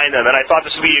behind them, and I thought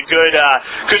this would be a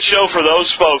good show for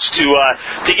those folks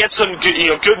to get some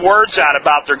good words out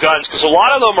about their guns, because a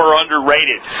lot of them are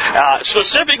underrated.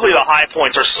 Specifically, the High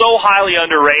Points are so highly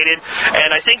underrated,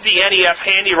 and I think the NEF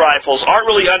handy rifles aren't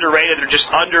really underrated; they're just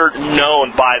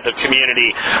underknown by the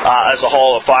community as a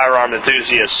whole of firearm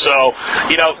enthusiasts. So,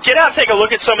 get out, take a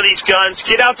look at some of these guns,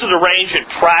 get out to the range and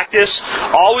practice.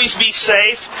 Always be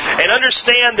safe, and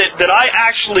understand that I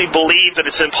actually believe that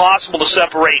it's impossible to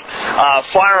separate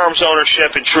firearms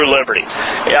ownership and true liberty.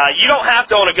 You don't have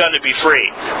to own a gun to be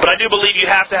free, but I do believe you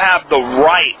have to have the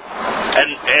right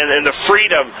and the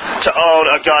freedom to own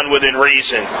a gun within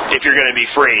reason if you're going to be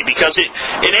free, because it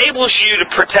enables you to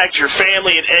protect your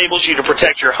family, it enables you to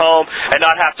protect your home, and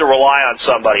not have to rely on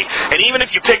somebody. And even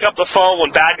if you pick up the phone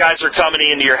when bad guys are coming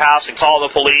into your house and call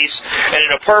the police, and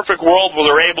in a perfect world where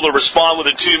they're able to respond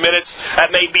within 2 minutes,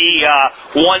 that may be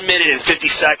 1 minute and 50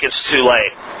 seconds too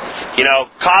late.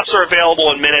 Cops are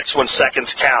available in minutes when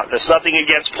seconds count. There's nothing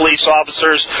against police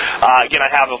officers. Again, I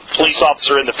have a police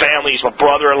officer in the family. He's my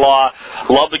brother-in-law.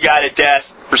 Love the guy to death.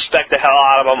 Respect the hell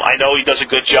out of him. I know he does a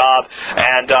good job,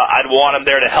 and I'd want him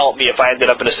there to help me if I ended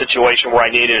up in a situation where I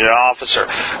needed an officer.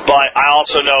 But I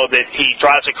also know that he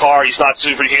drives a car. He's not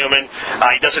superhuman.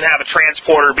 He doesn't have a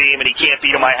transporter beam, and he can't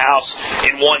be to my house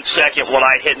in 1 second when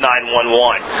I hit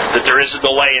 911. That there is a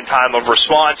delay in time of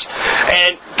response.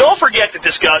 And don't forget that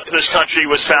this country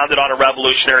was founded on a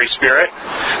revolutionary spirit.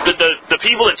 The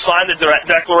people that signed the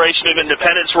Declaration of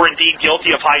Independence were indeed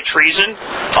guilty of high treason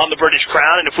on the British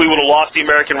Crown, and if we would have lost the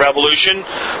American Revolution,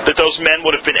 that those men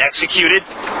would have been executed.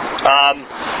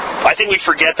 I think we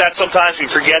forget that sometimes. We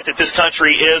forget that this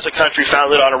country is a country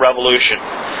founded on a revolution.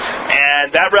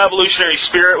 And that revolutionary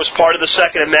spirit was part of the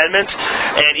Second Amendment,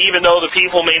 and even though the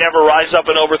people may never rise up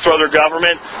and overthrow their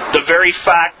government, the very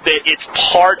fact that it's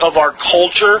part of our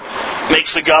culture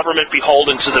makes the government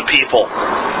beholden to the people.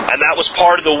 And that was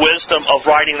part of the wisdom of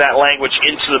writing that language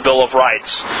into the Bill of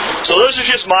Rights. So those are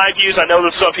just my views. I know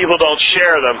that some people don't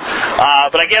share them.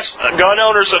 But I guess gun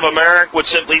owners of America would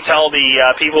simply tell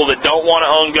the people that don't want to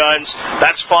own guns,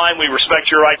 that's fine. We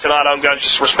respect your right to not own guns.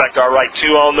 Just respect our right to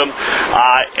own them.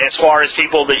 As far as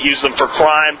people that use them for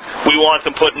crime, we want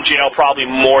them put in jail probably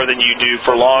more than you do,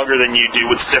 for longer than you do,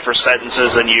 with stiffer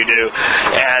sentences than you do.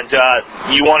 And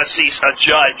you want to see a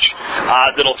judge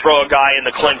that'll throw a guy in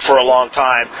the clink for a long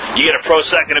time. You get a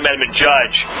pro-Second Amendment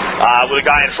judge with a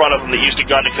guy in front of him that used a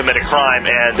gun to commit a crime,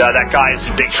 and that guy is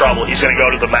in big trouble. He's going to go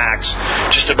to the max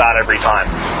just about every time.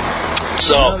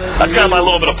 So that's kind of my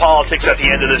little bit of politics at the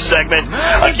end of this segment.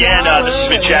 Again, this has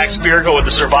been Jack Spirko with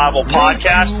the Survival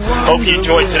Podcast. Hope you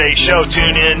enjoyed today's show.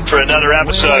 Tune in for another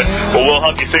episode where we'll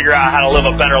help you figure out how to live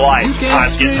a better life.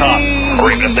 Times get tough,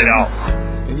 or even if they don't.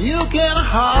 And you can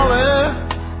holler,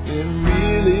 it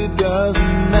really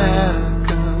doesn't matter,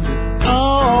 'cause it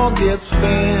all gets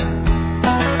spent.